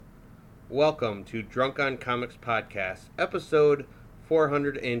Welcome to Drunk on Comics Podcast, episode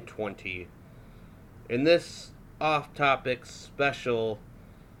 420. In this off-topic special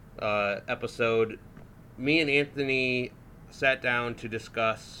episode, me and Anthony sat down to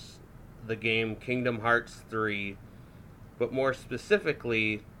discuss the game Kingdom Hearts 3, but more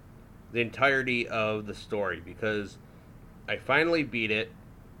specifically, the entirety of the story, because I finally beat it.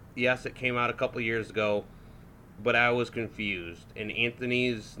 Yes, it came out a couple years ago, but I was confused, and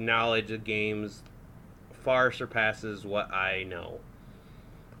Anthony's knowledge of games far surpasses what I know.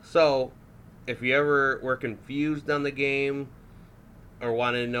 So, if you ever were confused on the game, or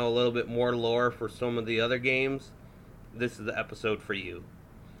wanted to know a little bit more lore for some of the other games, this is the episode for you.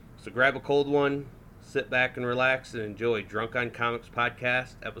 So grab a cold one, sit back and relax, and enjoy Drunk on Comics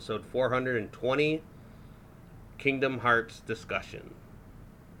Podcast, episode 420, Kingdom Hearts Discussion.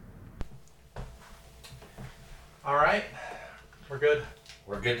 All right, we're good.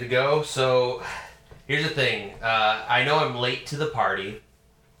 We're good to go. So, here's the thing. I know I'm late to the party,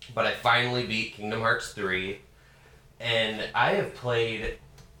 but I finally beat Kingdom Hearts 3, and I have played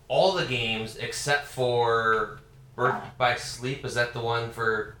all the games except for Birth by Sleep. Is that the one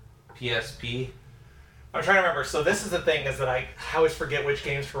for PSP? I'm trying to remember. So this is the thing, is that I always forget which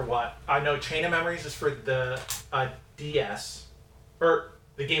game's for what. I know Chain of Memories is for the DS, or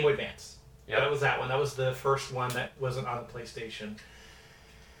the Game Boy Advance. Yeah, that was that one. That was the first one that wasn't on the PlayStation.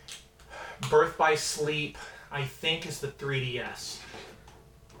 Birth by Sleep, I think, is the 3DS.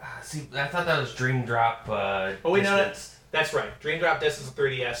 See, I thought that was Dream Drop. Oh wait, no, that's right. Dream Drop Disc is the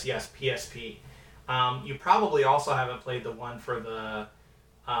 3DS. Yes, PSP. You probably also haven't played the one for the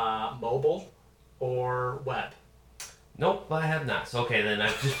mobile or web. Nope, I have not. So, okay, then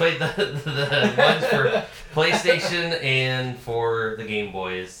I've just played the ones for PlayStation and for the Game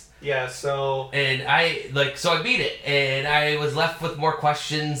Boys. Yeah, so... And I beat it, and I was left with more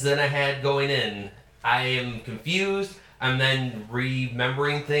questions than I had going in. I am confused. I'm then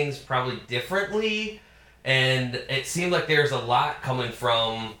remembering things probably differently, and it seemed like there's a lot coming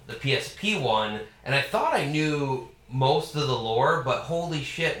from the PSP one, and I thought I knew most of the lore, but holy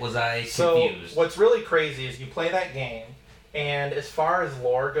shit was I confused. So, what's really crazy is you play that game, and as far as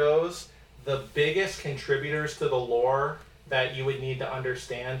lore goes, the biggest contributors to the lore that you would need to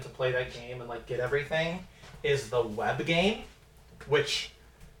understand to play that game and get everything is the web game, which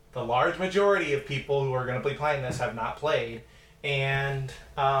the large majority of people who are going to be playing this have not played. And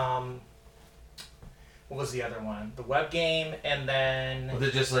what was the other one? The web game, and then... Was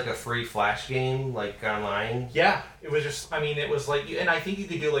it just a free Flash game, online? Yeah, it was just, it was and I think you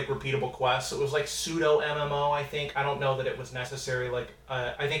could do repeatable quests. It was pseudo MMO, I think. I don't know that it was necessary,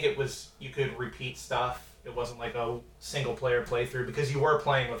 I think it was, you could repeat stuff. It wasn't a single player playthrough because you were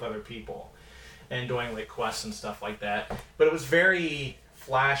playing with other people and doing quests and stuff like that. But it was very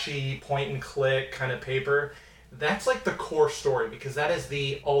flashy, point and click kind of paper. That's the core story because that is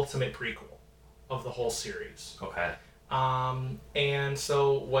the ultimate prequel of the whole series. Okay. And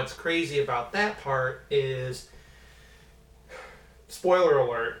so what's crazy about that part is, spoiler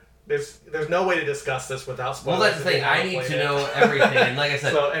alert, there's no way to discuss this without spoilers. Well, that's the thing. I need to know everything. And like I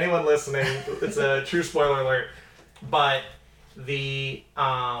said... So anyone listening, it's a true spoiler alert. But the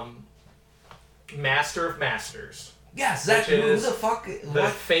Master of Masters... Yes, that's who the fuck... The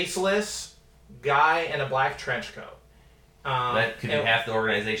faceless guy in a black trench coat. That could be half the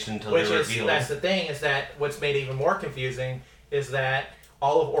organization until they're revealed. That's the thing, is that what's made it even more confusing is that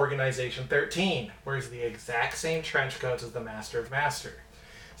all of Organization 13 wears the exact same trench coats as the Master of Masters.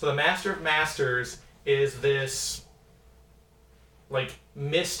 So the Master of Masters is this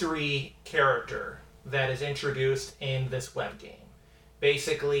mystery character that is introduced in this web game.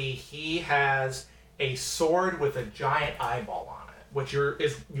 Basically, he has a sword with a giant eyeball on it, which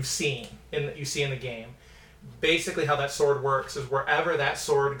you see in the game. Basically, how that sword works is wherever that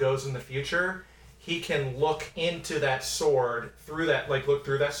sword goes in the future, he can look into that sword through that, look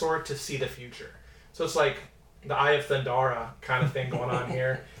through that sword to see the future. So it's the Eye of Thundara kind of thing going on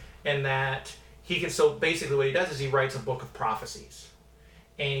here, and that he can. So basically, what he does is he writes a book of prophecies,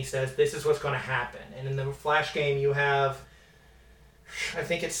 and he says this is what's going to happen. And in the Flash game, you have, I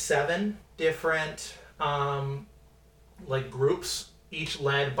think it's 7 different groups, each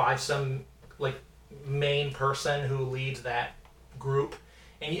led by some main person who leads that group.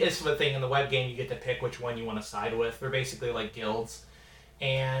 And it's the thing in the web game, you get to pick which one you want to side with. They're basically guilds,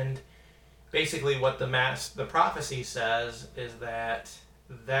 and basically what the prophecy says is that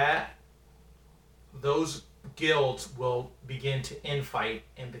those guilds will begin to infight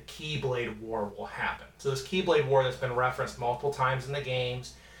and the Keyblade War will happen. So this Keyblade War that's been referenced multiple times in the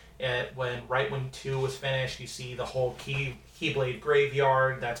games, right when 2 was finished, you see the whole Keyblade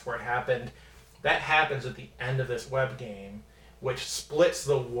Graveyard. That's where it happened. That happens at the end of this web game, which splits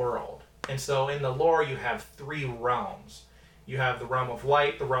the world. And so in the lore, you have 3 realms. You have the realm of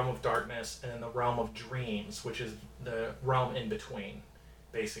light, the realm of darkness, and then the realm of dreams, which is the realm in between,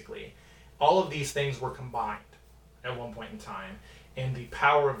 basically. All of these things were combined at one point in time, and the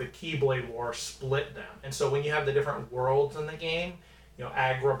power of the Keyblade War split them. And so when you have the different worlds in the game,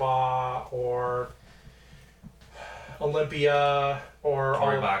 Agrabah or Olympia or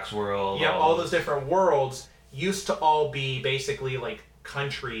Toybox World. Yeah, all those different worlds used to all be basically like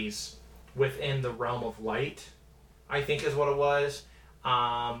countries within the realm of light, I think is what it was.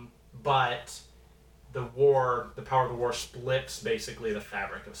 But the power of the war splits basically the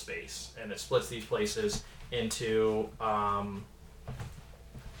fabric of space, and it splits these places into all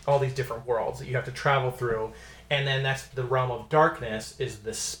these different worlds that you have to travel through. And then that's the realm of darkness, is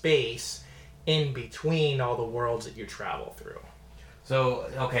the space in between all the worlds that you travel through. So,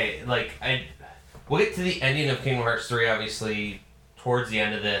 okay, we'll get to the ending of Kingdom Hearts 3, obviously, towards the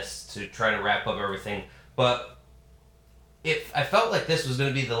end of this, to try to wrap up everything. But I felt like this was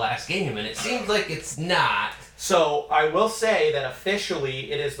going to be the last game, and it seems like it's not. So, I will say that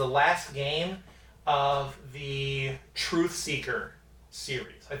officially it is the last game of the Truth Seeker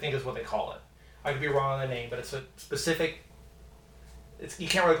series, I think is what they call it. I could be wrong on the name, but it's a specific... you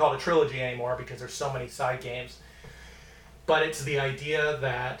can't really call it a trilogy anymore because there's so many side games. But it's the idea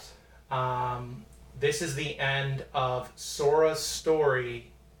that this is the end of Sora's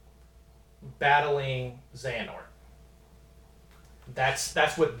story battling Xehanort.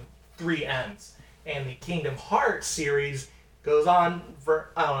 That's what 3 ends. And the Kingdom Hearts series goes on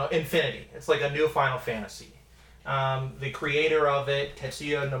for, infinity. It's like a new Final Fantasy. The creator of it,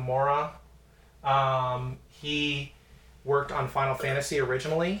 Tetsuya Nomura, he worked on Final Fantasy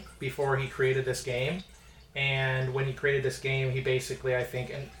originally before he created this game. And when he created this game, he basically, I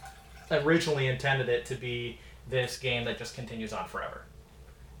think, originally intended it to be this game that just continues on forever.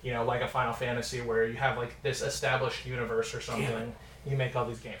 Like a Final Fantasy where you have like this established universe or something. Yeah. You make all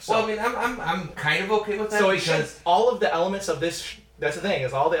these games. So, well, I mean, I'm kind of okay with that. So because all of the elements of this, that's the thing,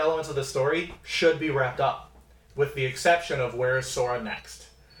 is all the elements of the story should be wrapped up, with the exception of where is Sora next.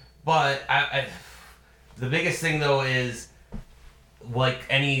 But the biggest thing though is, like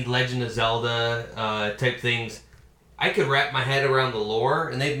any Legend of Zelda type things, I could wrap my head around the lore,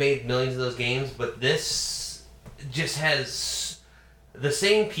 and they've made millions of those games, but this just has the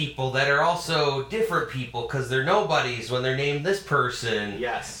same people that are also different people because they're nobodies when they're named this person.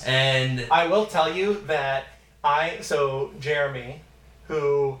 Yes. And I will tell you that Jeremy,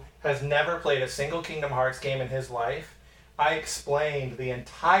 who has never played a single Kingdom Hearts game in his life, I explained the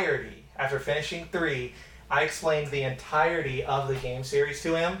entirety, after finishing 3, I explained the entirety of the game series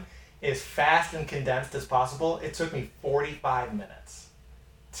to him as fast and condensed as possible. It took me 45 minutes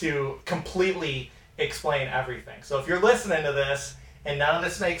to completely explain everything. So if you're listening to this and none of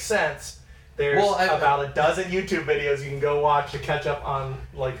this makes sense, there's about a dozen YouTube videos you can go watch to catch up on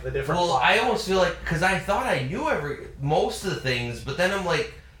like the different plots. I almost feel like, because I thought I knew most of the things, but then I'm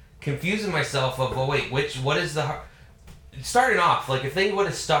like confusing myself of, what is the... Starting off, like if they would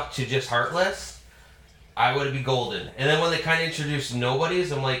have stuck to just Heartless, I would be golden. And then when they kind of introduced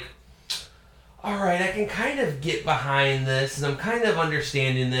nobodies, I'm like, alright, I can kind of get behind this, and I'm kind of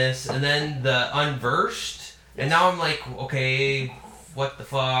understanding this. And then the Unversed, and now I'm like, okay, what the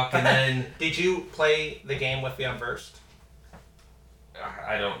fuck? And then... Did you play the game with the Unversed?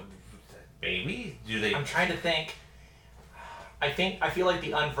 I don't... Maybe? Do they... I'm trying to think. I feel like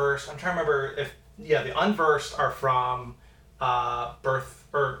the Unversed... I'm trying to remember if... Yeah, the Unversed are from Birth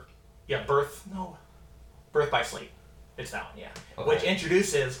by Sleep. It's that one, yeah. Okay. Which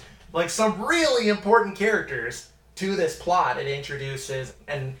introduces like some really important characters to this plot. It introduces,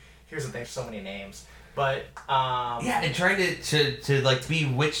 and here's the thing, so many names, but and trying to like be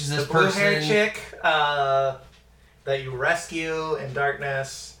which is this the blue person, hair chick that you rescue in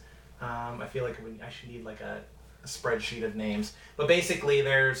Darkness. I feel like I should need like a spreadsheet of names, but basically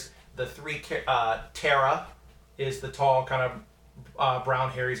there's the 3 Terra is the tall kind of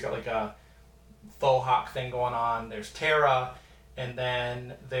brown hair. He's got like a faux hawk thing going on. There's Terra, and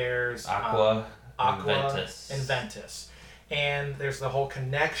then there's Aqua and Ventus. And there's the whole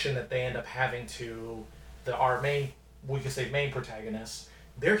connection that they end up having to our main, we could say main protagonists.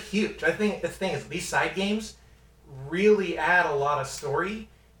 They're huge. I think the thing is, these side games really add a lot of story,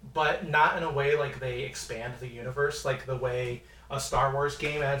 but not in a way like they expand the universe, like the way a Star Wars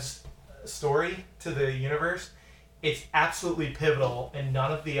game adds story to the universe. It's absolutely pivotal, and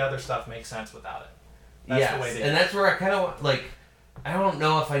none of the other stuff makes sense without it. That's the way they do it. And that's where I kind of like, I don't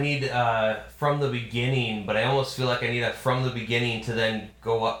know if I need from the beginning, but I almost feel like I need a from the beginning to then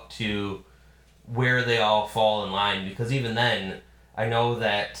go up to where they all fall in line, because even then, I know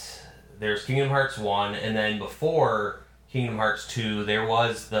that there's Kingdom Hearts 1, and then before Kingdom Hearts 2, there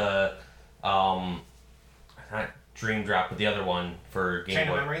was the, not Dream Drop, but the other one for Game Boy. Chain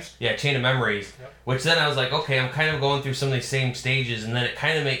of Memories? Yeah, Chain of Memories, Yep. which then I was like, okay, I'm kind of going through some of these same stages, and then it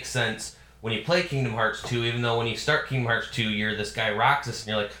kind of makes sense when you play Kingdom Hearts 2, even though when you start Kingdom Hearts 2, you're this guy Roxas, and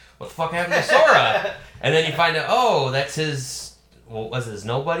you're like, what the fuck happened to Sora? And then you find out, oh, that's his, what was his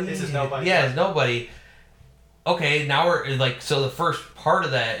Nobody? This is Nobody. Yeah, his Nobody. Okay, now we're, like, so the first part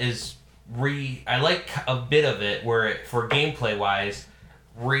of that is I like a bit of it where, for gameplay-wise,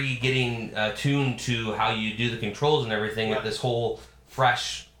 getting tuned to how you do the controls and everything with this whole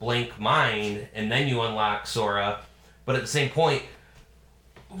fresh, blank mind, and then you unlock Sora. But at the same point,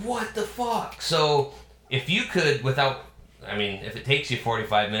 what the fuck? So, if you could, without, I mean, if it takes you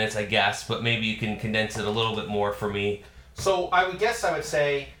 45 minutes, I guess, but maybe you can condense it a little bit more for me. So, I would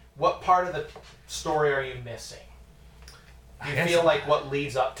say, what part of the story are you missing? You feel like what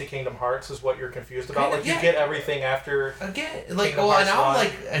leads up to Kingdom Hearts is what you're confused about? Like, you get everything after... Again, like, well, and now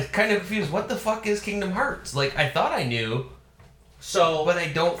I'm kind of confused. What the fuck is Kingdom Hearts? Like, I thought I knew, but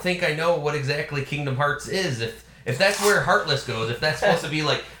I don't think I know what exactly Kingdom Hearts is. If that's where Heartless goes, if that's supposed to be,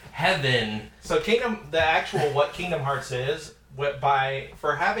 like, heaven... So, what Kingdom Hearts is,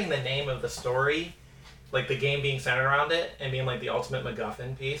 for having the name of the story, like, the game being centered around it, and being, like, the ultimate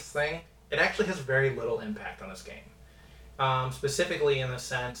MacGuffin piece thing, it actually has very little impact on this game. Specifically in the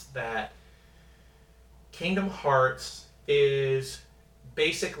sense that Kingdom Hearts is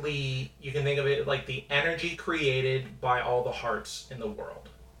basically, you can think of it like the energy created by all the hearts in the world.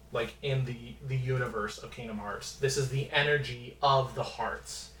 Like in the universe of Kingdom Hearts. This is the energy of the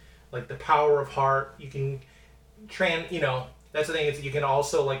hearts. Like the power of heart, you can that's the thing, is you can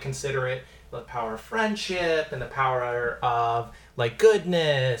also like consider it the power of friendship and the power of like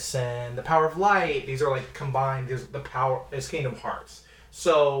goodness and the power of light. These are like combined. The power is Kingdom Hearts.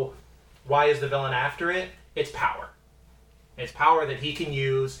 So why is the villain after it? It's power. It's power that he can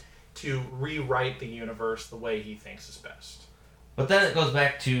use to rewrite the universe the way he thinks is best. But then it goes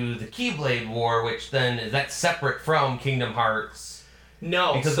back to the Keyblade War, which then that's separate from Kingdom Hearts.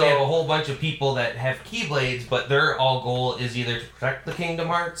 No, because they have a whole bunch of people that have Keyblades, but their all goal is either to protect the Kingdom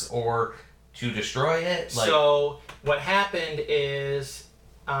Hearts or to destroy it. So what happened is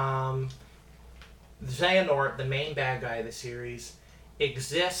Xehanort, the main bad guy of the series,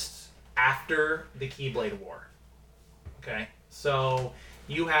 exists after the Keyblade War. Okay, so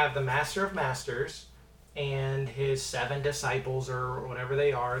you have the Master of Masters and his 7 disciples, or whatever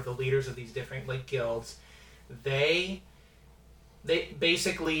they are, the leaders of these different like guilds. They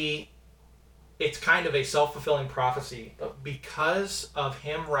basically, it's kind of a self-fulfilling prophecy, but because of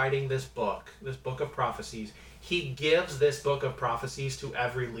him writing this book of prophecies, he gives this book of prophecies to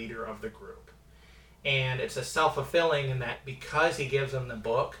every leader of the group. And it's a self-fulfilling in that because he gives them the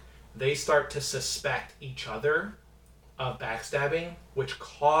book, they start to suspect each other of backstabbing, which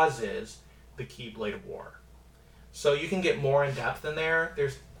causes the Keyblade War. So you can get more in depth in there.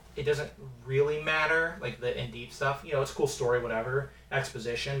 It doesn't really matter, like the in-deep stuff. It's a cool story, whatever,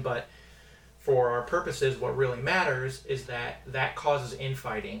 exposition, but for our purposes, what really matters is that causes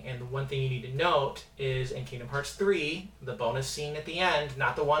infighting. And the one thing you need to note is in Kingdom Hearts 3, the bonus scene at the end,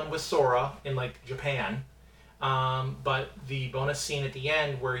 not the one with Sora in like Japan, but the bonus scene at the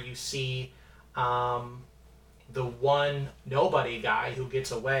end where you see the one nobody guy who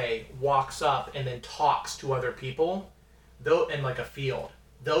gets away walks up and then talks to other people, though in like a field.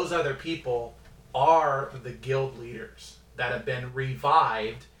 Those other people are the guild leaders that have been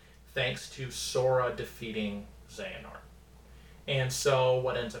revived thanks to Sora defeating Xehanort. And so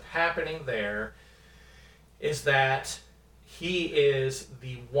what ends up happening there is that he is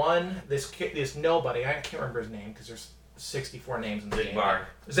the one, this nobody, I can't remember his name because there's 64 names in the game.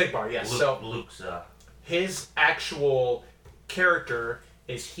 Xigbar, yes. Luke's his actual character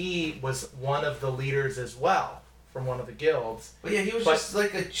is he was one of the leaders as well from one of the guilds. But yeah, he was just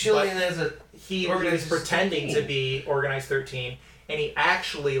like a chilling as a... He was pretending to be Organized 13, and he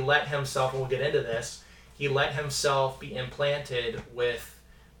actually let himself, and we'll get into this, he let himself be implanted with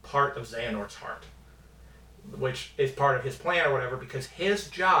part of Xehanort's heart, which is part of his plan or whatever, because his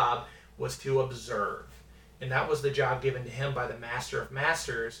job was to observe. And that was the job given to him by the Master of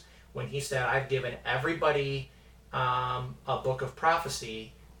Masters when he said, I've given everybody a book of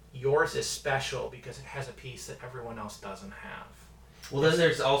prophecy. Yours is special because it has a piece that everyone else doesn't have. Well, then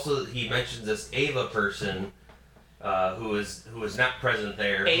there's also, he mentions this Ava person, who is not present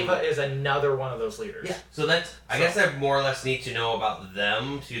there. Ava is another one of those leaders. Yeah. So I guess I more or less need to know about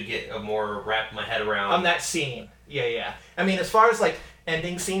them to get wrap my head around. On that scene. Yeah. I mean, as far as like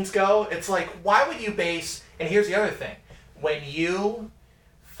ending scenes go, it's like, why would you base... And here's the other thing. When you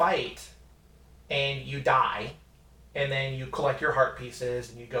fight and you die, and then you collect your heart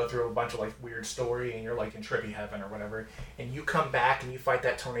pieces, and you go through a bunch of like weird story, and you're like in trippy heaven or whatever, and you come back and you fight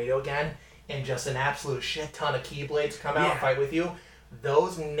that tornado again, and just an absolute shit ton of Keyblades come out and fight with you,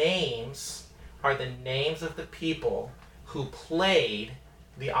 those names are the names of the people who played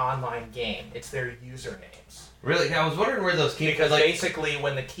the online game. It's their usernames. Really? I was wondering where those came from. Because basically,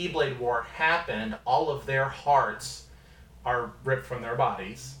 when the Keyblade War happened, all of their hearts are ripped from their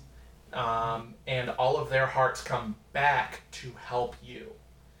bodies, and all of their hearts come back to help you.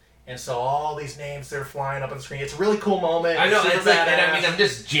 And so all these names, they're flying up on the screen. It's a really cool moment. I know, it's like, and I mean, I'm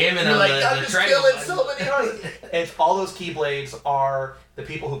just jamming on I'm the just killing so many hearts. And all those Keyblades are the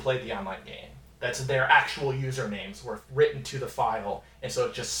people who played the online game. That's their actual usernames were written to the file, and so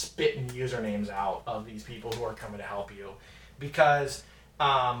it's just spitting usernames out of these people who are coming to help you. Because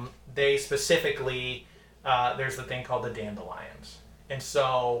they specifically, there's the thing called the Dandelions. And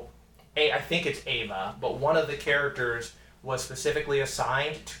so, I think it's Ava, but one of the characters was specifically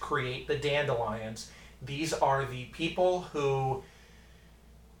assigned to create the Dandelions. These are the people who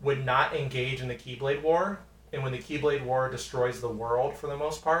would not engage in the Keyblade War, and when the Keyblade War destroys the world for the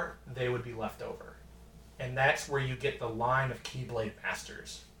most part, they would be left over. And that's where you get the line of Keyblade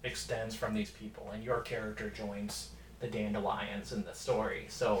Masters extends from these people, and your character joins the Dandelions in the story.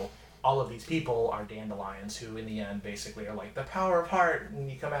 So all of these people are Dandelions who in the end basically are like the power of heart, and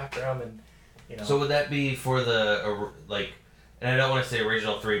you come after them, and you know. So would that be for the and I don't want to say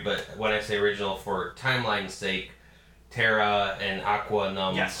original 3, but when I say original for timeline's sake, Terra and Aqua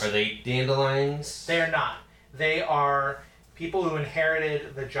and Yes. Are they Dandelions? They are not. They are people who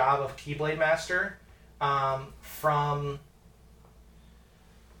inherited the job of Keyblade Master from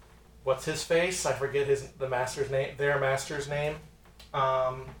what's his face? I forget the master's name. Their master's name.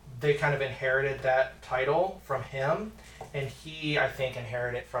 They kind of inherited that title from him, and he, I think,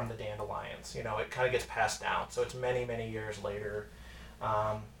 inherited it from the Dandelions. You know, it kind of gets passed down, so it's many, many years later.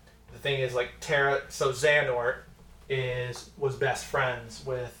 The thing is, like Terra, so Xehanort was best friends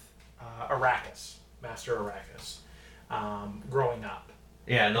with Arrakis. Master Arrakis, growing up.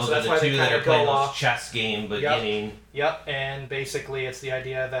 Yeah, and those So are that's the why they two that kinda are playing go those off. chess game beginning. Yep, and basically it's the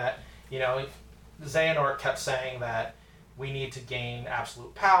idea that, you know, Xehanort kept saying that we need to gain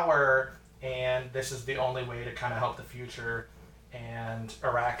absolute power, and this is the only way to kind of help the future, and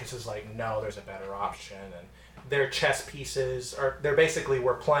Arrakis is like, no, there's a better option, and their chess pieces, they're basically,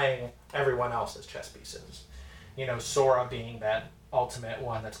 we're playing everyone else's chess pieces. You know, Sora being that ultimate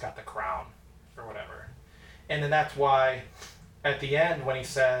one that's got the crown. Or whatever. And then that's why at the end when he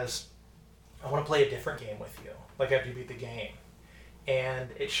says, I want to play a different game with you, like after you beat the game, and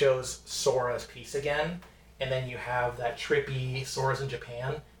it shows Sora's piece again, and then you have that trippy Sora's in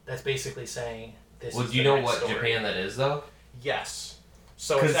Japan, that's basically saying this Well, is do you the know next what story. Japan that is, though? Yes.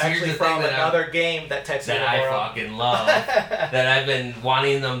 So 'Cause it's here's actually the thing from that another game that Tetsuya That I Nomura... fucking love. That I've been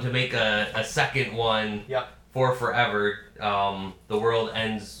wanting them to make a second one Yep. for forever. The World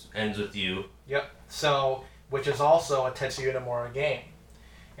Ends with You. Yep. So, which is also a Tetsuya Nomura game.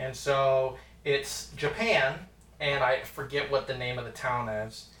 And so, it's Japan, and I forget what the name of the town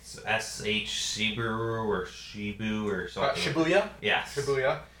is. It's SH Shibu or Shibu or something. Shibuya? Yes.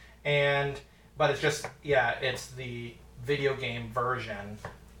 Shibuya. But it's just, it's the video game version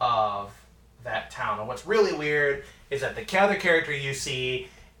of that town. And what's really weird is that the other character you see,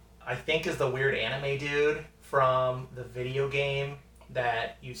 I think is the weird anime dude from the video game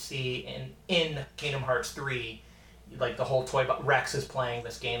that you see in Kingdom Hearts 3, like the whole toy, but Rex is playing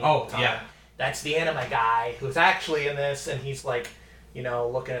this game the whole time. Yeah. That's the anime guy who's actually in this, and he's like, you know,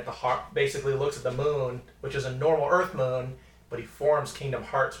 looking at the heart, basically looks at the moon, which is a normal Earth moon, but he forms Kingdom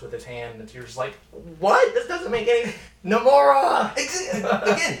Hearts with his hand, and you're just like, what? This doesn't make any... Nomura!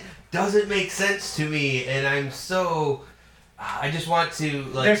 Again, doesn't make sense to me, and I'm so... I just want to...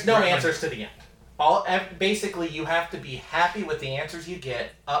 like. There's no answers to the end. Basically, you have to be happy with the answers you get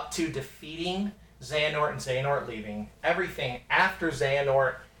up to defeating Xehanort and Xehanort leaving. Everything after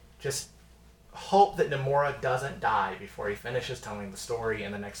Xehanort, just hope that Nomura doesn't die before he finishes telling the story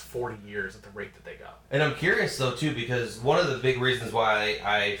in the next 40 years at the rate that they go. And I'm curious, though, too, because one of the big reasons why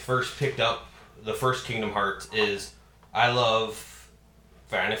I first picked up the first Kingdom Hearts is I love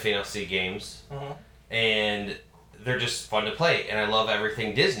Final Fantasy games, and they're just fun to play, and I love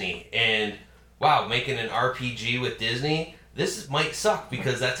everything Disney. And, wow, making an RPG with Disney, this might suck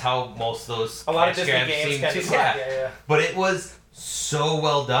because that's how most of those a lot of cash Disney grabs games seem can to. suck. Yeah. But it was so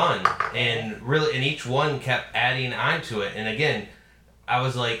well done, and really, and each one kept adding onto it. And again, I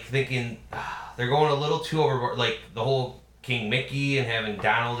was like thinking they're going a little too overboard, like the whole King Mickey and having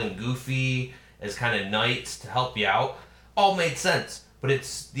Donald and Goofy as kind of knights to help you out. All made sense, but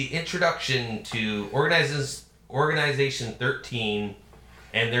it's the introduction to Organization 13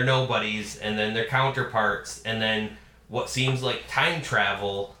 and their nobodies, and then their counterparts, and then what seems like time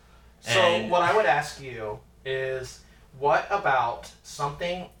travel. So what I would ask you is, what about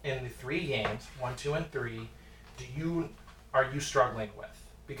something in the 3 games, 1, 2, and 3, are you struggling with?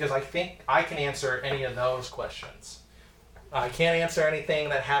 Because I think I can answer any of those questions. I can't answer anything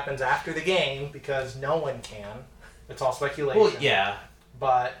that happens after the game because no one can. It's all speculation. Well, yeah.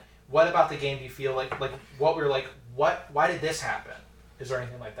 But what about the game do you feel like what we're like, why did this happen? Is there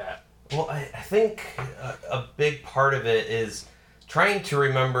anything like that? Well, I think a big part of it is trying to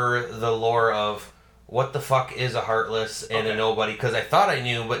remember the lore of what the fuck is a Heartless and a Nobody, because I thought I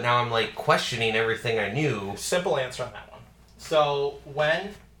knew, but now I'm like questioning everything I knew. Simple answer on that one. So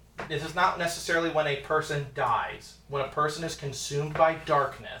this is not necessarily when a person dies. When a person is consumed by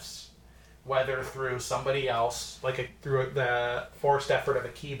darkness, whether through somebody else, through the forced effort of a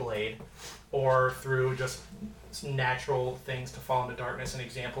Keyblade, or through just natural things to fall into darkness. An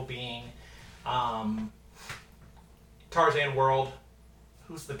example being Tarzan World.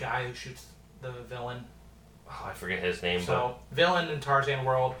 Who's the guy who shoots the villain? Oh, I forget his name. So, villain in Tarzan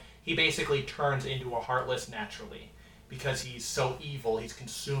World, he basically turns into a Heartless naturally because he's so evil, he's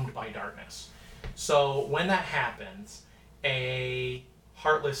consumed by darkness. So, when that happens, a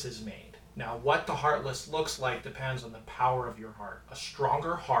Heartless is made. Now, what the Heartless looks like depends on the power of your heart. A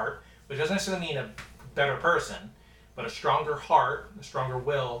stronger heart, which doesn't necessarily mean a better person, but a stronger heart, a stronger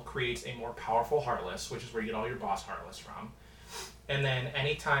will, creates a more powerful Heartless, which is where you get all your boss Heartless from. And then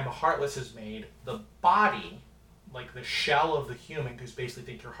anytime a Heartless is made, the body, like the shell of the human, because basically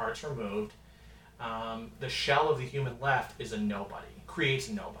think your heart's removed, the shell of the human left is a nobody, creates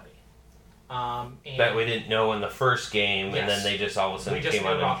nobody. That we didn't know in the first game, yes, and then they just all of a sudden we just came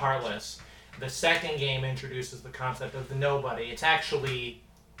knew on. about Heartless. The second game introduces the concept of the nobody. It's actually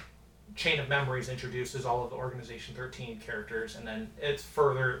Chain of Memories introduces all of the Organization 13 characters, and then it's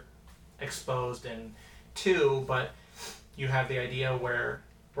further exposed in 2, but you have the idea where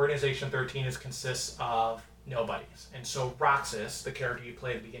Organization 13 consists of nobodies. And so Roxas, the character you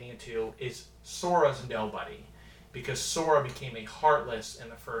play at the beginning of 2, is Sora's nobody, because Sora became a Heartless in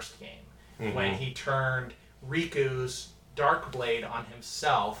the first game when he turned Riku's Dark Blade on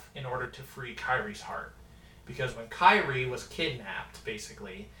himself in order to free Kairi's heart. Because when Kairi was kidnapped,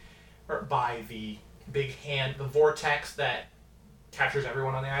 basically, by the big hand, the vortex that captures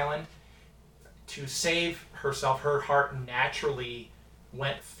everyone on the island, to save herself, her heart naturally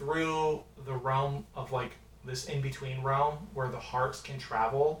went through the realm of this in-between realm where the hearts can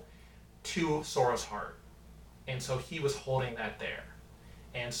travel to Sora's heart. And so he was holding that there.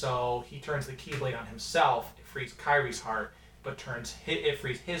 And so he turns the Keyblade on himself, it frees Kairi's heart, but it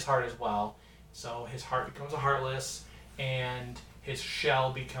frees his heart as well. So his heart becomes a Heartless, and his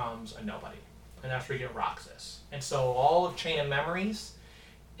shell becomes a nobody. And that's where you get Roxas. And so all of Chain of Memories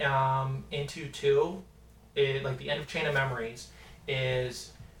into 2, like the end of Chain of Memories,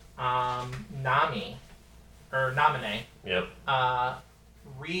 is Namine, Yep.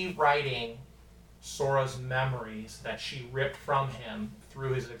 rewriting Sora's memories that she ripped from him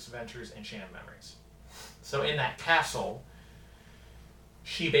through his adventures in Chain of Memories. So in that castle,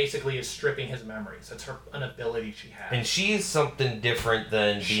 she basically is stripping his memories. That's an ability she has. And she's something different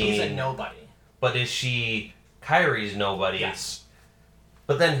than being... She's a nobody. But is she Kairi's nobody? Yes.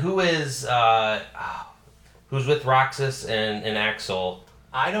 But then who's with Roxas and Axel?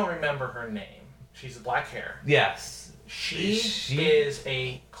 I don't remember her name. She's black hair. Yes. She is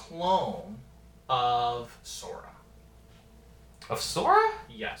a clone of Sora. Of Sora?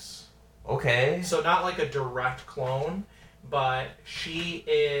 Yes. Okay. So not like a direct clone, but she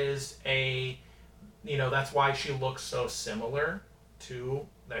is that's why she looks so similar to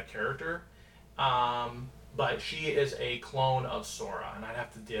that character. But she is a clone of Sora, and I'd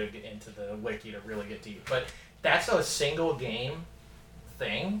have to dig into the wiki to really get deep. But that's a single game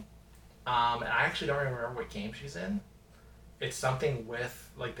thing, and I actually don't remember what game she's in. It's something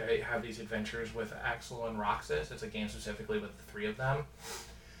with, they have these adventures with Axel and Roxas. It's a game specifically with the 3 of them.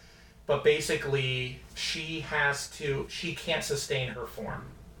 But basically, she can't sustain her form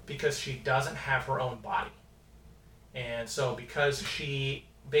because she doesn't have her own body. And so because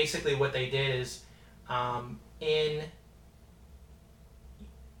basically what they did is, in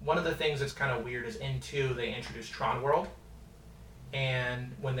one of the things that's kind of weird is in 2, they introduced Tron World,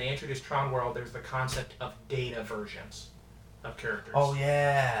 And when they introduced Tron World, there's the concept of data versions of characters. Oh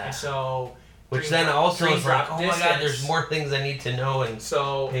yeah. And so, which then also is like, oh my god, there's Distance. more things I need to know and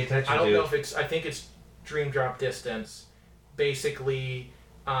So pay attention I don't to. know if it's. I think it's Dream Drop Distance. Basically,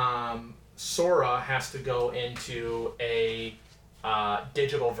 Sora has to go into a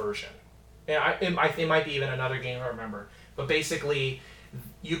digital version. And it might be even another game, I don't remember. But basically,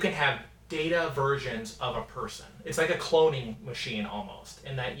 you can have data versions of a person. It's like a cloning machine almost,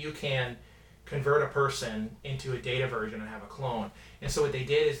 in that you can convert a person into a data version and have a clone. And so what they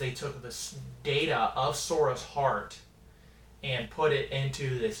did is they took this data of Sora's heart and put it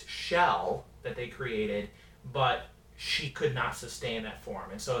into this shell that they created, but she could not sustain that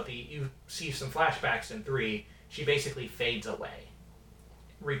form. And so you see some flashbacks in 3, she basically fades away,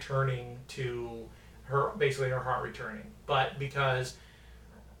 returning to her, basically her heart returning. But because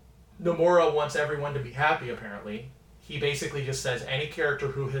Nomura wants everyone to be happy, apparently, he basically just says any character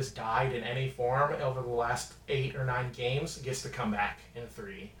who has died in any form over the last 8 or 9 games gets to come back in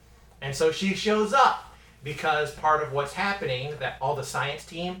 3. And so she shows up because part of what's happening, that all the science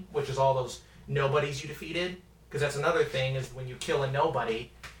team, which is all those nobodies you defeated, because that's another thing, is when you kill a nobody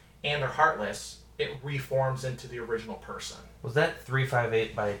and they're heartless, it reforms into the original person. Was that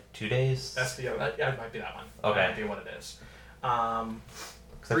 358 by 2 days? That's the other. That might be that one. Okay. That might be what it is.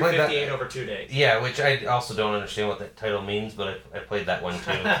 'Cause I played 358 over 2 days. Yeah, which I also don't understand what that title means, but I played that one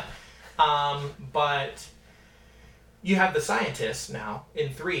too. But you have the scientists now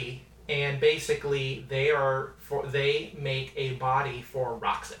in 3, and basically they make a body for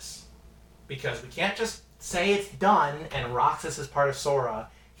Roxas, because we can't just say it's done and Roxas is part of Sora.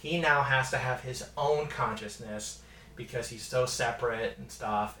 He now has to have his own consciousness because he's so separate and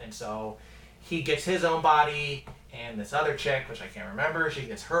stuff, and so he gets his own body, and this other chick, which I can't remember, she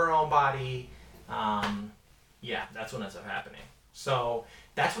gets her own body. Yeah, that's what ends up happening. So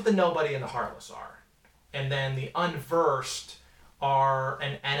that's what the Nobody and the Heartless are. And then the Unversed are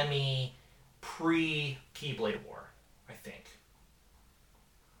an enemy pre-Keyblade War, I think.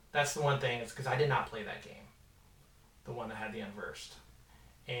 That's the one thing, is because I did not play that game. The one that had the Unversed.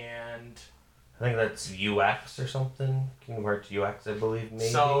 And I think that's UX or something. Kingdom Hearts UX, I believe, maybe.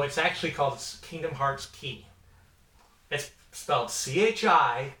 so it's actually called Kingdom Hearts Key. It's spelled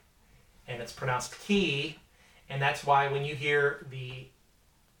CHI, and it's pronounced Key, and that's why when you hear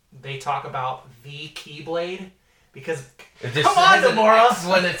they talk about the Keyblade, because it just come on, has an Nomura! X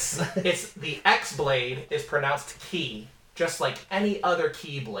when it's It's the X blade is pronounced Key, just like any other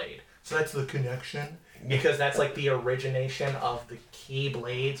Keyblade. So that's the connection, because that's like the origination of the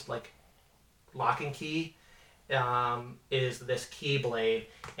Keyblades, like Lock and Key, is this Keyblade,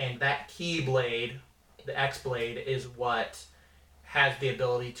 and that Keyblade, the X blade, is what has the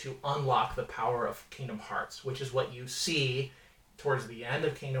ability to unlock the power of Kingdom Hearts, which is what you see towards the end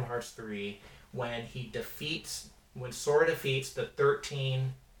of Kingdom Hearts 3 when Sora defeats the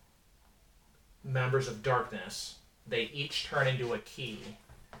 13 members of Darkness. They each turn into a key,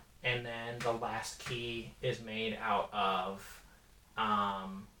 and then the last key is made out of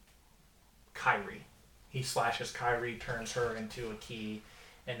Kairi. He slashes Kairi, turns her into a key,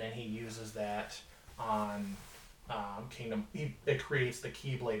 and then he uses that on Kingdom. It creates the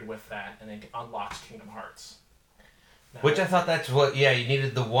Keyblade with that, and it unlocks Kingdom Hearts. Now, which I thought that's what. Yeah, you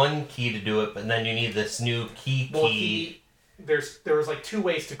needed the one key to do it, but then you need this new key. Well, there was like 2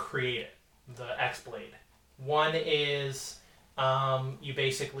 ways to create it, the X blade. One is you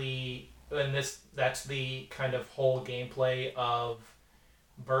basically, and that's the kind of whole gameplay of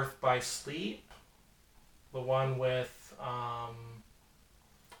Birth by Sleep, the one with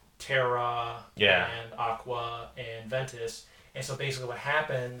Terra and Aqua and Ventus. And so basically what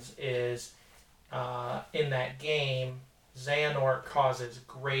happens is in that game, Xehanort causes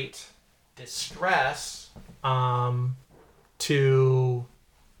great distress to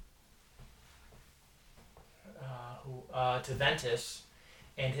Ventus,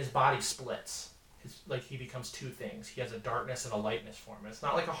 and his body splits. He becomes 2 things. He has a darkness and a lightness form. It's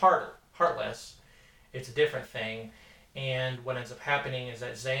not like a heartless. It's a different thing. And what ends up happening is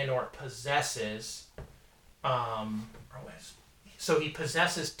that Xehanort possesses, so he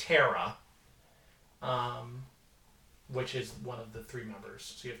possesses Terra, which is one of the 3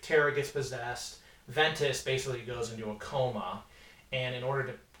 members. So you have Terra gets possessed. Ventus basically goes into a coma, and in order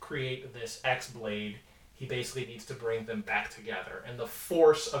to create this X-Blade, he basically needs to bring them back together. And the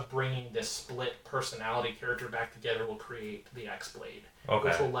force of bringing this split personality character back together will create the X-Blade,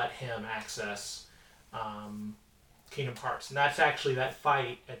 which will let him access Kingdom Hearts. And that's actually, that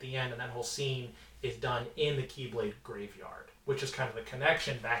fight at the end and that whole scene is done in the Keyblade Graveyard, which is kind of the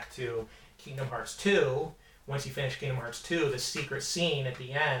connection back to Kingdom Hearts 2, once you finish Kingdom Hearts 2, the secret scene at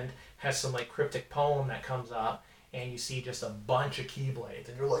the end has some like cryptic poem that comes up, and you see just a bunch of Keyblades,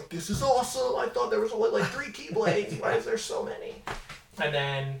 and you're like, this is awesome! I thought there was only like 3 Keyblades. Why is there so many? And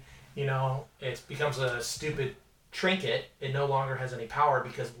then, you know, it becomes a stupid trinket. It no longer has any power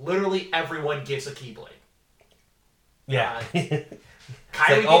because literally everyone gets a Keyblade. Yeah. Kairi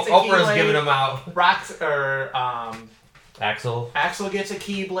like gets a Oprah's Keyblade. giving them out. Axel gets a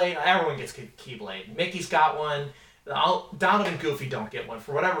Keyblade. Everyone gets a Keyblade. Mickey's got one. Donald and Goofy don't get one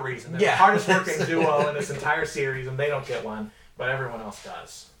for whatever reason. They're the hardest working duo in this entire series, and they don't get one, but everyone else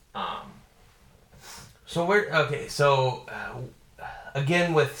does. So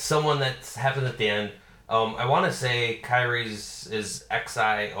again, with someone that's happened at the end, I want to say Kairi's is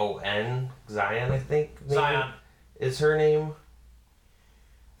Xion, Zion, I think. Maybe, Zion is her name.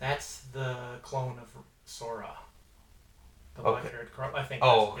 That's the clone of Sora. The Okay. black-haired girl, I think.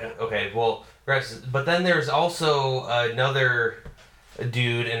 Okay. Well, but then there's also another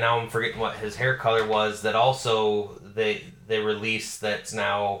dude, and now I'm forgetting what his hair color was. That also they released. That's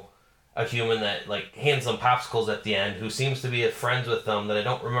now a human that like hands them popsicles at the end. Who seems to be friends with them. That I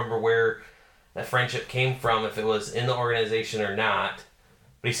don't remember where that friendship came from. If it was in the organization or not.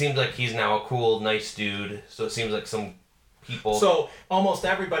 But he seems like he's now a cool, nice dude. So it seems like some people. So almost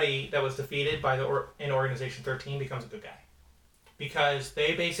everybody that was defeated by in Organization 13 becomes a good guy. Because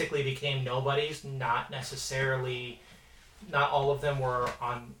they basically became nobodies, not all of them were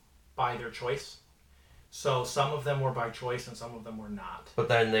by their choice. So some of them were by choice and some of them were not. But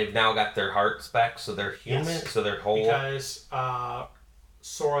then they've now got their hearts back, so they're human, so they're whole. Because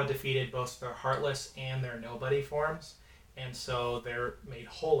Sora defeated both their heartless and their nobody forms, and so they're made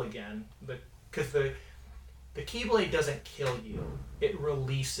whole again. Because the Keyblade doesn't kill you; it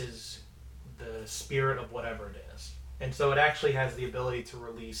releases the spirit of whatever it is. And so it actually has the ability to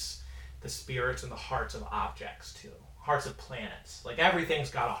release the spirits and the hearts of objects too. Hearts of planets. Like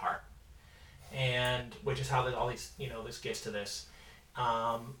everything's got a heart. And which is how all these, this gets to this.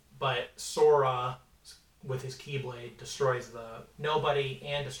 But Sora, with his Keyblade, destroys the nobody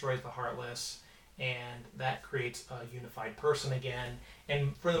and destroys the heartless. And that creates a unified person again.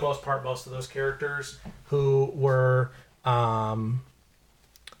 And for the most part, most of those characters who were,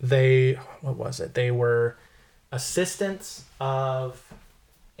 they were assistants of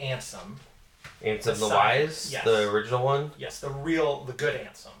Ansem. Ansem the Wise? Yes. The original one? Yes, the good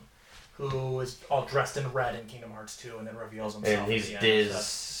Ansem, who is all dressed in red in Kingdom Hearts 2 and then reveals himself. And he's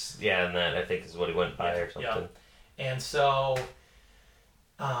Diz, and that I think is what he went by or something. Yeah. And so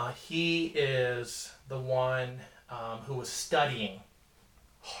he is the one who was studying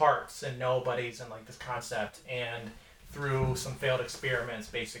hearts and nobodies and like this concept, and through some failed experiments,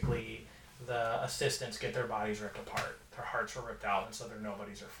 basically, the assistants get their bodies ripped apart. Their hearts are ripped out, and so their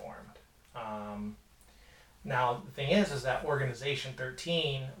nobodies are formed. Now, the thing is that Organization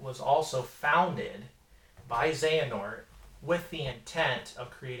 13 was also founded by Xehanort with the intent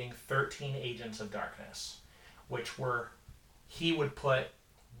of creating 13 Agents of Darkness, which he would put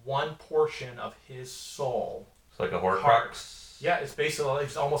one portion of his soul. It's like a Horcrux? Yeah,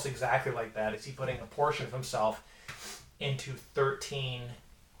 it's almost exactly like that. Is he putting a portion of himself into 13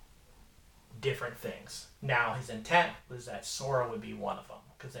 different things. Now, his intent was that Sora would be one of them,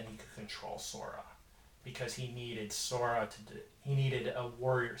 because then he could control Sora. Because he needed he needed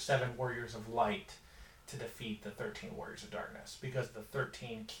 7 Warriors of Light to defeat the 13 Warriors of Darkness, because the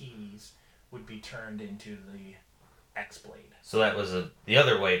 13 keys would be turned into the X-Blade. So that was the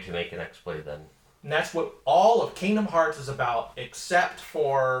other way to make an X-Blade then. And that's what all of Kingdom Hearts is about, except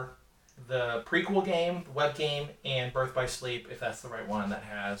for the prequel game, the web game, and Birth by Sleep, if that's the right one, that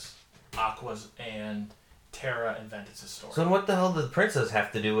has Aqua's and Terra and Ventus's story. So what the hell did the princess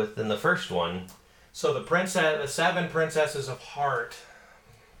have to do with in the first one? So the 7 Princesses of Heart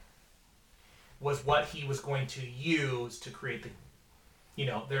was what he was going to use to create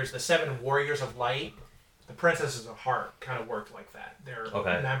there's the 7 Warriors of Light. The Princesses of Heart kind of worked like that. They're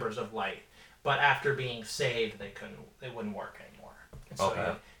members of Light. But after being saved, they wouldn't work anymore. And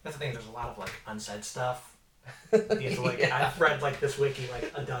so that's the thing, there's a lot of unsaid stuff. I've read this wiki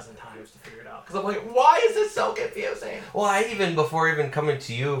a dozen times to figure it out. Because I'm like, why is this so confusing? Well, before coming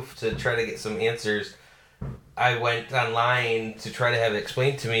to you to try to get some answers, I went online to try to have it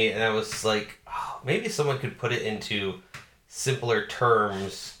explained to me, and I was like, maybe someone could put it into simpler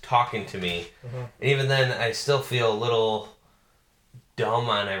terms talking to me. Mm-hmm. And even then, I still feel a little dumb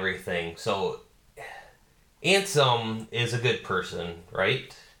on everything. So, Ansem is a good person,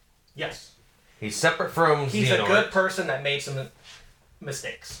 right? Yes. He's separate from He's Xehanort a good person that made some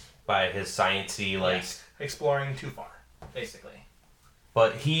mistakes. by his sciencey, Yes. Exploring too far, basically.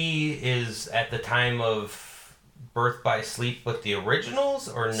 But he is, at the time of Birth by Sleep with the originals,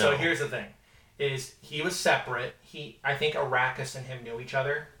 or no? So here's the thing: is he was separate. I think Arrakis and him knew each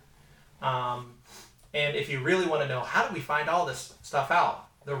other. And if you really want to know, how do we find all this stuff out?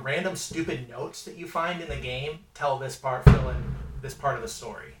 The random stupid notes that you find in the game fill in this part of the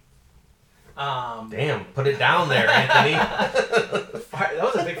story. Damn, put it down there, Anthony. That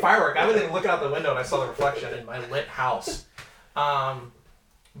was a big firework. I wasn't even looking out the window and I saw the reflection in my lit house.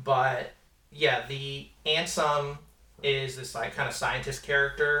 But yeah, the Ansem is this like kind of scientist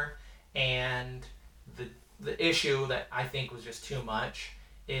character, and the issue that I think was just too much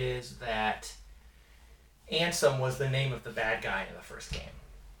is that Ansem was the name of the bad guy in the first game.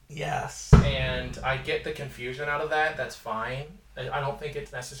 Yes. And I get the confusion out of that. That's fine. I don't think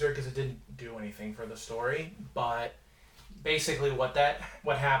it's necessary because it didn't do anything for the story. But basically what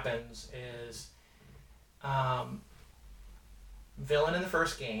happens is villain in the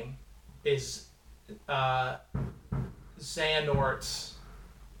first game is Xehanort's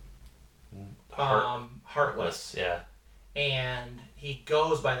Heartless. Yeah. And he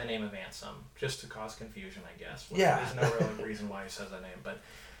goes by the name of Ansem, just to cause confusion, I guess. Yeah. There's no real reason why he says that name, but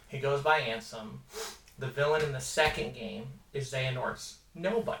he goes by Ansem. The villain in the second game is Xehanort's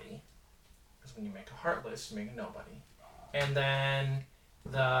Nobody, because when you make a Heartless, you make a Nobody. And then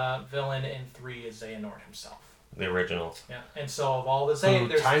the villain in 3 is Xehanort himself. The originals. Yeah, and so of all the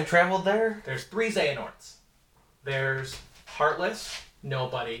Xehanorts... time traveled there? There's 3 Xehanorts. There's Heartless,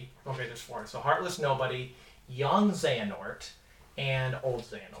 Nobody. Okay, there's 4. So Heartless, Nobody, Young Xehanort, and Old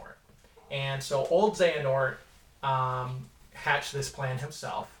Xehanort. And so Old Xehanort hatched this plan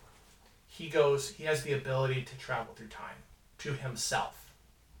himself. He has the ability to travel through time to himself.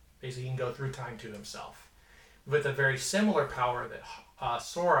 Basically, he can go through time to himself. With a very similar power that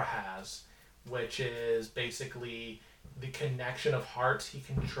Sora has, which is basically the connection of hearts. He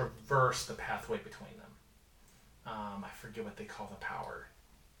can traverse the pathway between them. I forget what they call the power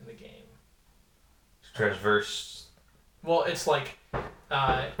in the game. Traverse. Well, it's like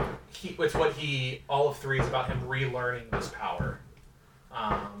it's what all of 3 is about him relearning this power.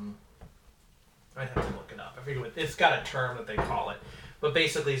 I'd have to look it up. I forget it's got a term that they call it. But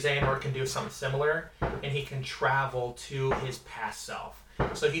basically, Xehanort can do something similar, and he can travel to his past self.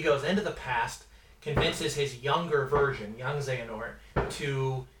 So he goes into the past, convinces his younger version, young Xehanort,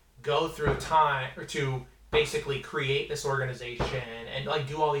 to go through time, or to basically create this organization and like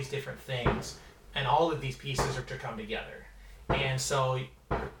do all these different things. And all of these pieces are to come together. And so,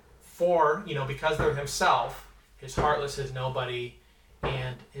 because they're himself, his Heartless, his Nobody,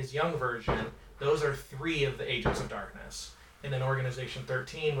 and his young version, those are 3 of the Agents of Darkness. And then Organization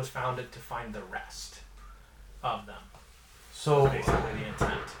 13 was founded to find the rest of them. So, that's basically the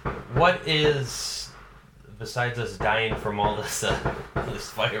intent. What is, besides us dying from all this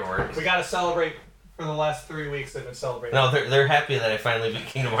fireworks? We gotta celebrate. For the last 3 weeks, they've been celebrating. No, they're happy that I finally beat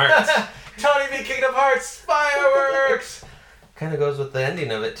Kingdom Hearts. Tony beat Kingdom Hearts! Fireworks! Kind of goes with the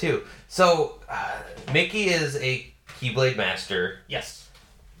ending of it, too. So, Mickey is a Keyblade Master. Yes.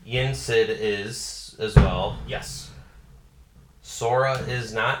 Yin Sid is as well. Yes. Sora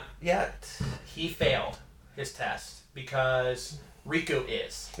is not yet. He failed his test because Riku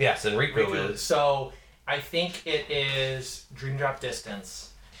is. Yes, and Riku is. So, I think it is Dream Drop Distance.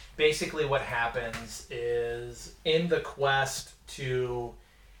 Basically what happens is in the quest to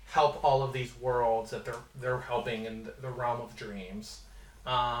help all of these worlds that they're helping in the realm of dreams,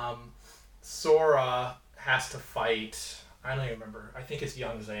 Sora has to fight, I don't even remember, I think it's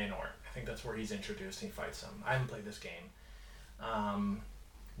young Xehanort. I think that's where he's introduced and he fights him. I haven't played this game.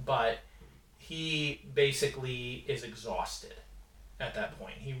 But he basically is exhausted at that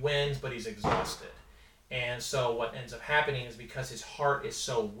point. He wins, but he's exhausted. And so what ends up happening is because his heart is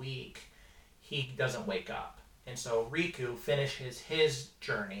so weak, he doesn't wake up. And so Riku finishes his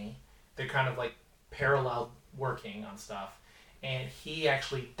journey. They're kind of like parallel working on stuff. And he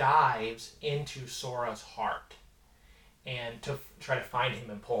actually dives into Sora's heart and to try to find him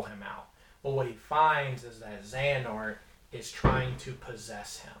and pull him out. Well, what he finds is that Xehanort is trying to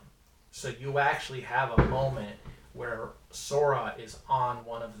possess him. So you actually have a moment where Sora is on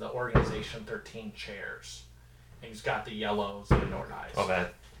one of the Organization 13 chairs. And he's got the yellow Xehanort eyes. Okay.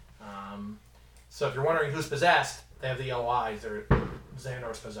 So if you're wondering who's possessed, they have the yellow eyes.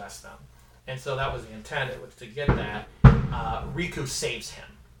 Xehanort's possessed them. And so that was the intent. It was to get that. Riku saves him.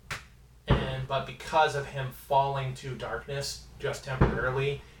 But because of him falling to darkness just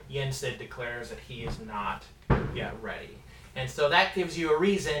temporarily, Yin Sid declares that he is not yet ready. And so that gives you a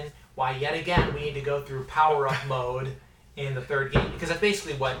reason why, yet again, we need to go through power-up mode in the third game. Because that's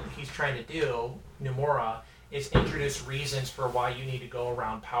basically what he's trying to do, Nomura, is introduce reasons for why you need to go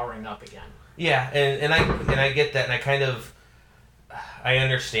around powering up again. Yeah, and I get that, and I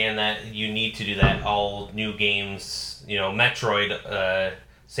understand that you need to do that. All new games, Metroid,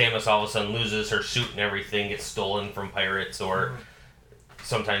 Samus all of a sudden loses her suit and everything gets stolen from pirates, or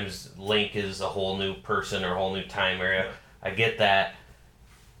sometimes Link is a whole new person or a whole new time area. Yeah. I get that,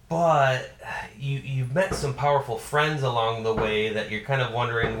 but you've met some powerful friends along the way that you're kind of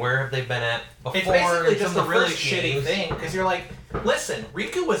wondering where have they been at before. It's basically in just some a of the really first shitty games. thing, because you're like, listen,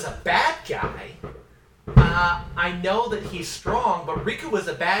 Riku was a bad guy. I know that he's strong, but Riku was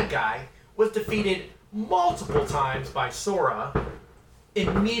a bad guy, was defeated multiple times by Sora,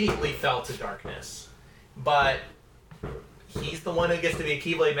 immediately fell to darkness. But he's the one who gets to be a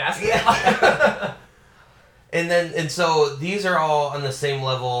Keyblade Master. Yeah. And so these are all on the same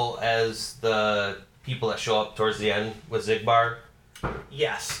level as the people that show up towards the end with Zigbar.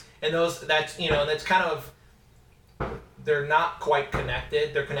 Yes. And that's kind of, they're not quite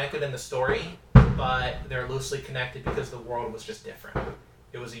connected. They're connected in the story, but they're loosely connected because the world was just different.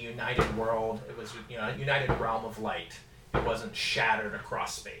 It was a united world. It was a united realm of light. It wasn't shattered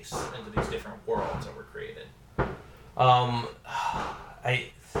across space into these different worlds that were created. I'm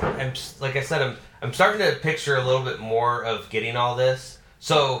like I said, I'm starting to picture a little bit more of getting all this.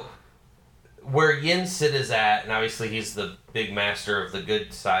 So where Yin Sid is at, and obviously he's the big master of the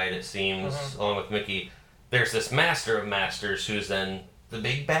good side, it seems, along with Mickey. There's this Master of Masters who's then the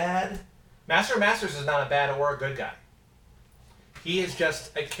big bad. Master of Masters is not a bad or a good guy. He is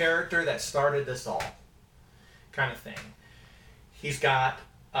just a character that started this all, kind of thing. He's got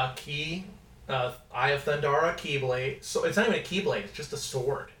a key, Eye of Thundara Keyblade. So it's not even a Keyblade, it's just a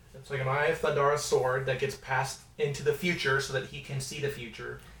sword. It's like an Eye of Thundara sword that gets passed into the future so that he can see the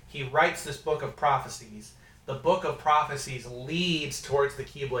future. He writes this Book of Prophecies. The Book of Prophecies leads towards the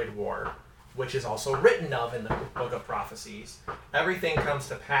Keyblade War, which is also written of in the Book of Prophecies. Everything comes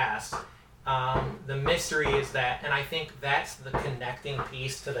to pass. The mystery is that, and I think that's the connecting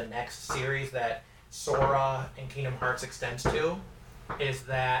piece to the next series that Sora and Kingdom Hearts extends to, is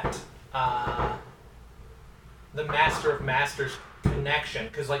that the Master of Masters connection,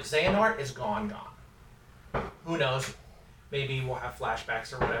 because like Xehanort is gone. Who knows? Maybe we'll have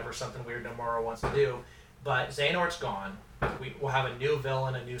flashbacks or whatever, something weird Nomura wants to do. But Xehanort's gone. We'll have a new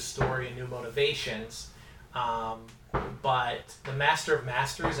villain, a new story, and new motivations. But the Master of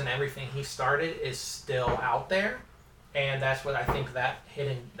Masters and everything he started is still out there. And that's what I think that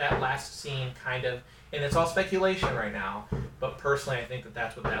last scene kind of, and it's all speculation right now, but personally I think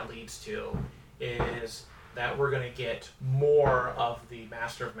that's what that leads to, is that we're going to get more of the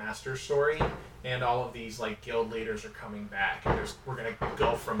Master of Masters story, and all of these like guild leaders are coming back, and we're going to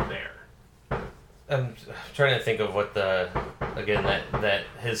go from there. I'm trying to think of what that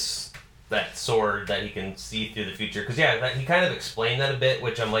sword that he can see through the future, because he kind of explained that a bit,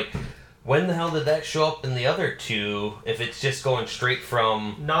 which I'm like, when the hell did that show up in the other two, if it's just going straight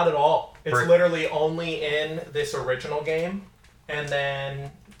from... Not at all. It's literally only in this original game, and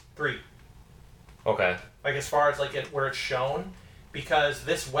then 3. Okay. Like as far as like where it's shown, because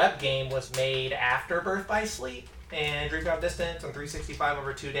this web game was made after Birth by Sleep and Dream Drop Distance on 365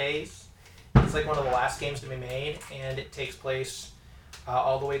 over 2 days. It's like one of the last games to be made, and it takes place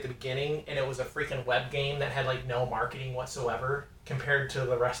all the way at the beginning, and it was a freaking web game that had like no marketing whatsoever compared to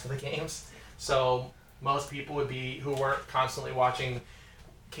the rest of the games. So most people who weren't constantly watching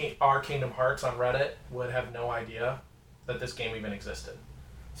our Kingdom Hearts on Reddit would have no idea that this game even existed.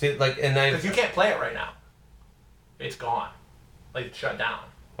 See, because you can't play it right now. It's gone. Like, it's shut down.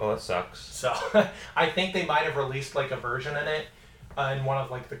 Oh, that sucks. So, I think they might have released, like, a version in it. In one of,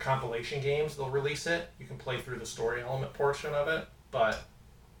 like, the compilation games, they'll release it. You can play through the story element portion of it. But,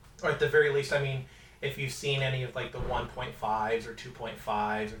 or at the very least, I mean, if you've seen any of, like, the 1.5s or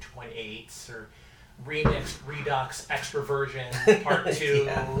 2.5s or 2.8s or remixed, redux, extra version, part 2,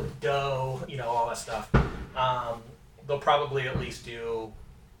 dough, all that stuff, they'll probably at least do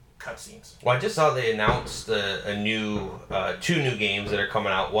cutscenes. Well, I just saw they announced a new, 2 new games that are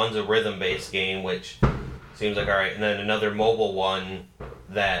coming out. One's a rhythm-based game, which seems like alright, and then another mobile one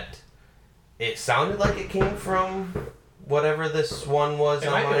that it sounded like it came from whatever this one was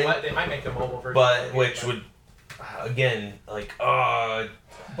online. They might make a mobile version. But, which would, again, like,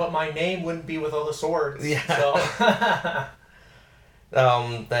 But my name wouldn't be with all the swords. Yeah. So.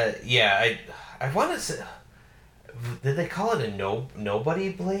 I want to say... Did they call it a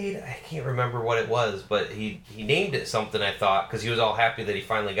nobody blade? I can't remember what it was, but he named it something, I thought, because he was all happy that he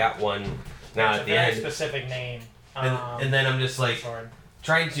finally got one now at the end. It's a very specific name. And then I'm just like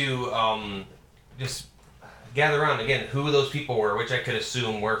trying to just gather around again who those people were, which I could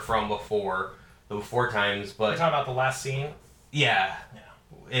assume were from before times, but... You're talking about the last scene? Yeah.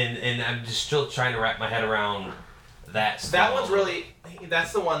 and I'm just still trying to wrap my head around that stuff. That one's really,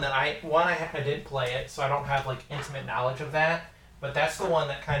 that's the one that I didn't play it, so I don't have like intimate knowledge of that, but that's the one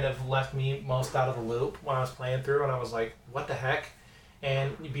that kind of left me most out of the loop when I was playing through, and I was like, what the heck?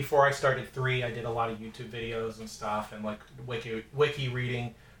 And before I started 3, I did a lot of YouTube videos and stuff, and like wiki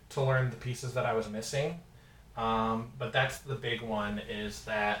reading to learn the pieces that I was missing. But that's the big one, is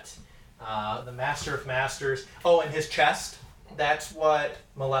that the Master of Masters, and his chest. That's what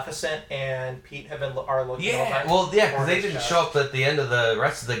Maleficent and Pete are looking over. Yeah, well, yeah, because they didn't show up at the end of the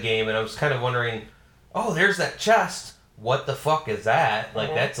rest of the game, and I was kind of wondering, oh, there's that chest. What the fuck is that?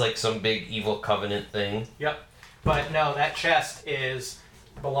 Like, that's like some big evil covenant thing. Yep. But no, that chest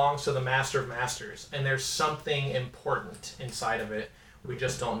belongs to the Master of Masters, and there's something important inside of it. We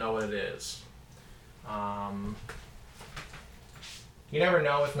just don't know what it is. You never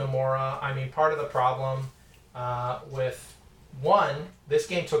know with Nomura. I mean, part of the problem with 1, this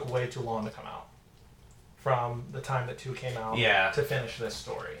game took way too long to come out from the time that 2 came out to finish this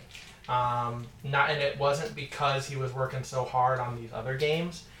story. And it wasn't because he was working so hard on these other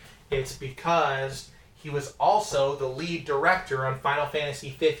games. It's because he was also the lead director on Final Fantasy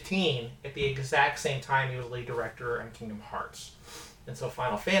 15 at the exact same time he was lead director on Kingdom Hearts. And so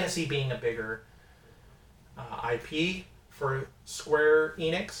Final Fantasy being a bigger IP for Square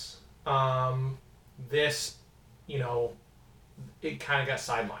Enix, this, it kind of got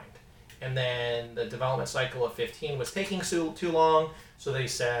sidelined. And then the development cycle of 15 was taking too long, so they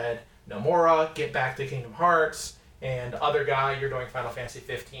said, Nomura, get back to Kingdom Hearts, and other guy, you're doing Final Fantasy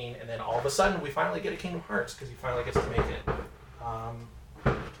 15, and then all of a sudden we finally get a Kingdom Hearts, because he finally gets to make it.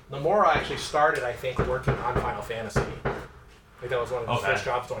 Nomura actually started, I think, working on Final Fantasy. I think that was one of his first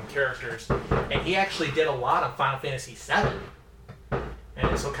jobs doing characters. And he actually did a lot on Final Fantasy 7.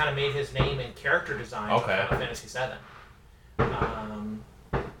 And so kind of made his name in character design on Final Fantasy 7.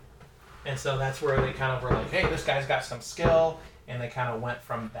 And so that's where they kind of were like, hey, this guy's got some skill. And they kind of went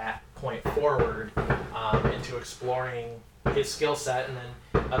from that point forward into exploring his skill set. And then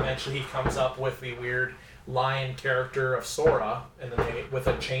eventually he comes up with the weird lion character of Sora, and then with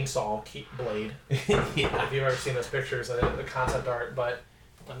a chainsaw blade. If you've ever seen those pictures, the concept art,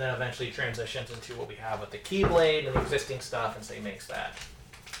 and then eventually transitions into what we have with the Keyblade and the existing stuff, and so he makes that.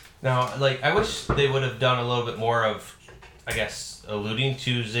 Now, I wish they would have done a little bit more of, I guess, alluding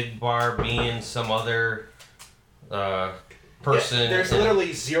to Xigbar being some other person. Yeah, there's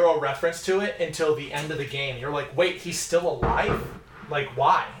literally zero reference to it until the end of the game. You're like, wait, he's still alive? Like,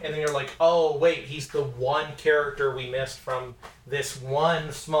 why? And then you're like, oh, wait, he's the one character we missed from this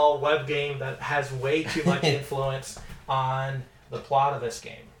one small web game that has way too much influence on the plot of this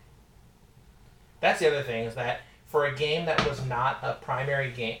game. That's the other thing, is that for a game that was not a primary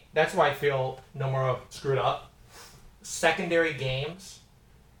game, that's why I feel Nomura screwed up. Secondary games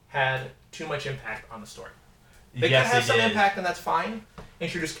had too much impact on the story. They can have some impact, and that's fine.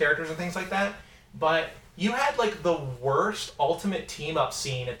 Introduce characters and things like that. But you had the worst ultimate team-up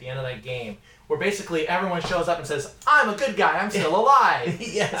scene at the end of that game, where basically everyone shows up and says, I'm a good guy, I'm still alive.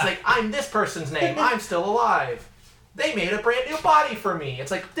 It's like, I'm this person's name, I'm still alive. They made a brand new body for me.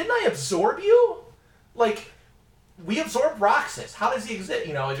 It's like, didn't I absorb you? We absorbed Roxas. How does he exist?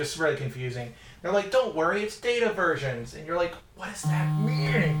 It's just really confusing. They're like, don't worry, it's data versions. And you're like, what does that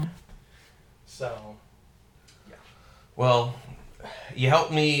mean? So, yeah. Well, you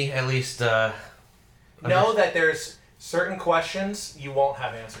helped me at least know that there's certain questions you won't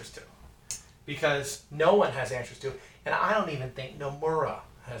have answers to. Because no one has answers to. And I don't even think Nomura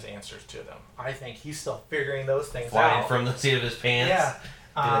has answers to them. I think he's still figuring those things out. Flying from the seat of his pants.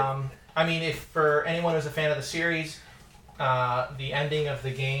 Yeah. I mean, if for anyone who's a fan of the series, the ending of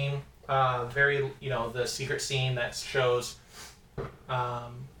the game, the secret scene that shows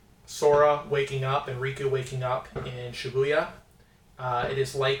Sora waking up and Riku waking up in Shibuya, it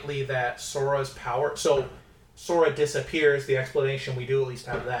is likely that Sora's power... So, Sora disappears, the explanation, we do at least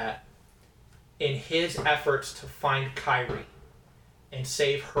have that, in his efforts to find Kairi and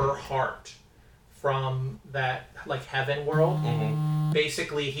save her heart from that, heaven world. Mm-hmm.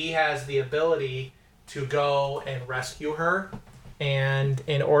 Basically, he has the ability to go and rescue her, and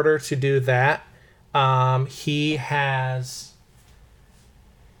in order to do that, he has...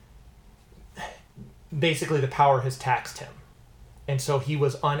 Basically, the power has taxed him. And so he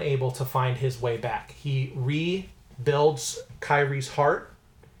was unable to find his way back. He rebuilds Kairi's heart,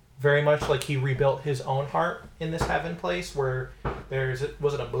 very much like he rebuilt his own heart in this heaven place where was it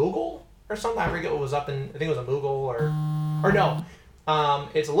a Moogle or something? I forget what was up in, I think it was a Moogle or no.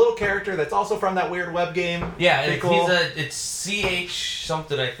 It's a little character that's also from that weird web game. Yeah, it's CH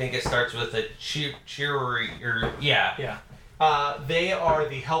something, I think it starts with a Chiri, or yeah. Yeah. They are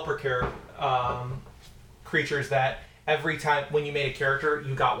the helper creatures that every time when you made a character,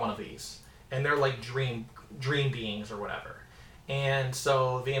 you got one of these, and they're like dream beings or whatever. And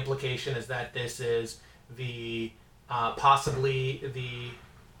so the implication is that this is the possibly the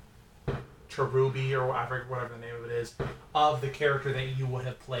cherubi or whatever the name of it is of the character that you would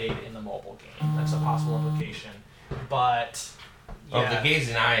have played in the mobile game. That's a possible implication, but. Yeah. Yeah. Oh, the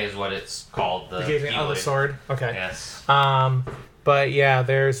gazing eye is what it's called. The gazing the sword. Okay. Yes. But yeah,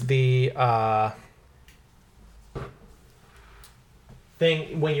 there's the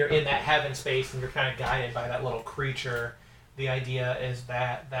thing when you're in that heaven space and you're kind of guided by that little creature. The idea is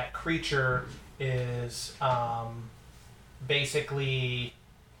that that creature is basically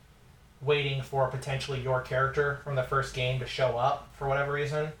waiting for potentially your character from the first game to show up for whatever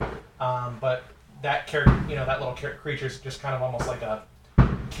reason. But that character, that little creature is just kind of almost like a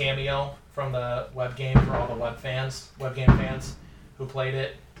cameo from the web game for all the web game fans who played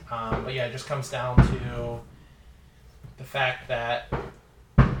it. But yeah, it just comes down to the fact that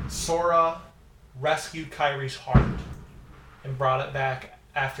Sora rescued Kyrie's heart and brought it back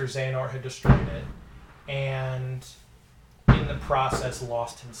after Xehanort had destroyed it, and in the process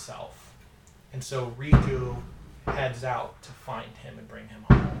lost himself. And so Riku heads out to find him and bring him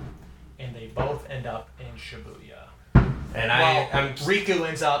home. And they both end up in Shibuya. And Riku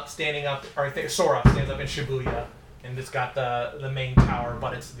ends up standing up, or I think Sora stands up in Shibuya, and it's got the main tower,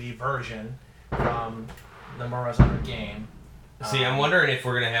 but it's the version from the Mura's game. See, I'm wondering if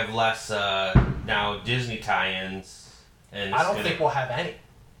we're gonna have less now Disney tie-ins, and I don't think we'll have any.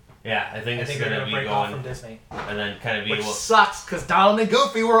 Yeah, I think they're gonna gonna be break going off from Disney, and then kind of be which sucks because Donald and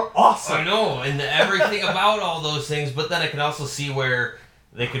Goofy were awesome. I know, and everything about all those things, but then I can also see where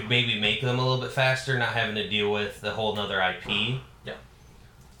they could maybe make them a little bit faster, not having to deal with the whole nother IP. Yeah.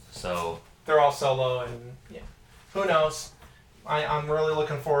 So they're all solo, and yeah, who knows? I'm really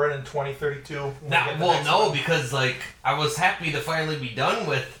looking forward in 2032. Because I was happy to finally be done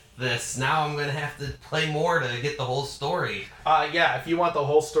with this. Now I'm gonna have to play more to get the whole story. Yeah, if you want the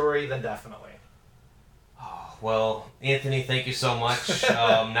whole story, then definitely. Oh, well, Anthony, thank you so much.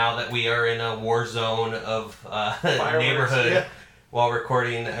 Now that we are in a war zone of neighborhood. Yeah. While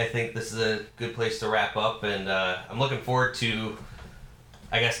recording, I think this is a good place to wrap up, and I'm looking forward to,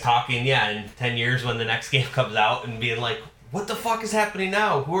 I guess, talking, in 10 years when the next game comes out and being like, what the fuck is happening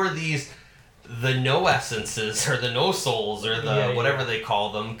now? Who are these, the no essences, or the no souls, or the whatever they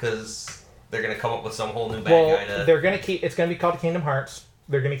call them, because they're going to come up with some whole new bad guy to... They're going to keep, it's going to be called Kingdom Hearts.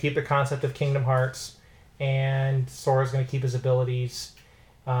 They're going to keep the concept of Kingdom Hearts, and Sora's going to keep his abilities.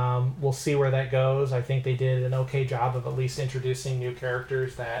 We'll see where that goes. I think they did an okay job of at least introducing new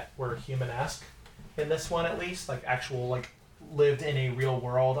characters that were human-esque in this one, at least, lived in a real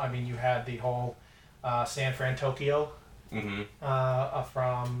world. I mean, you had the whole San Fran Tokyo Mm-hmm.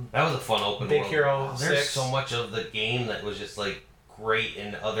 From that was a fun open Big world. Hero 6. There's so much of the game that was just great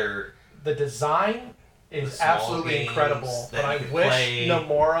in other. The design is absolutely incredible, but I wish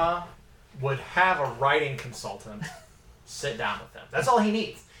Nomura would have a writing consultant sit down with him. That's all he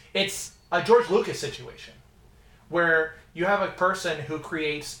needs. It's a George Lucas situation where you have a person who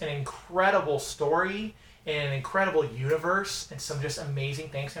creates an incredible story and an incredible universe, and some just amazing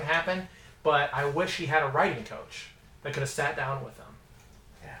things can happen. But I wish he had a writing coach that could have sat down with him.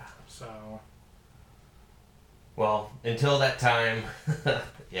 Yeah. So. Well, until that time,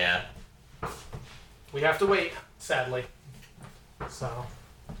 yeah. We have to wait, sadly. So.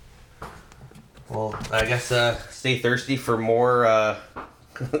 Well, I guess stay thirsty for more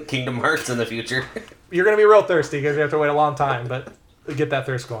Kingdom Hearts in the future. You're going to be real thirsty because you have to wait a long time, but get that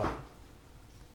thirst going.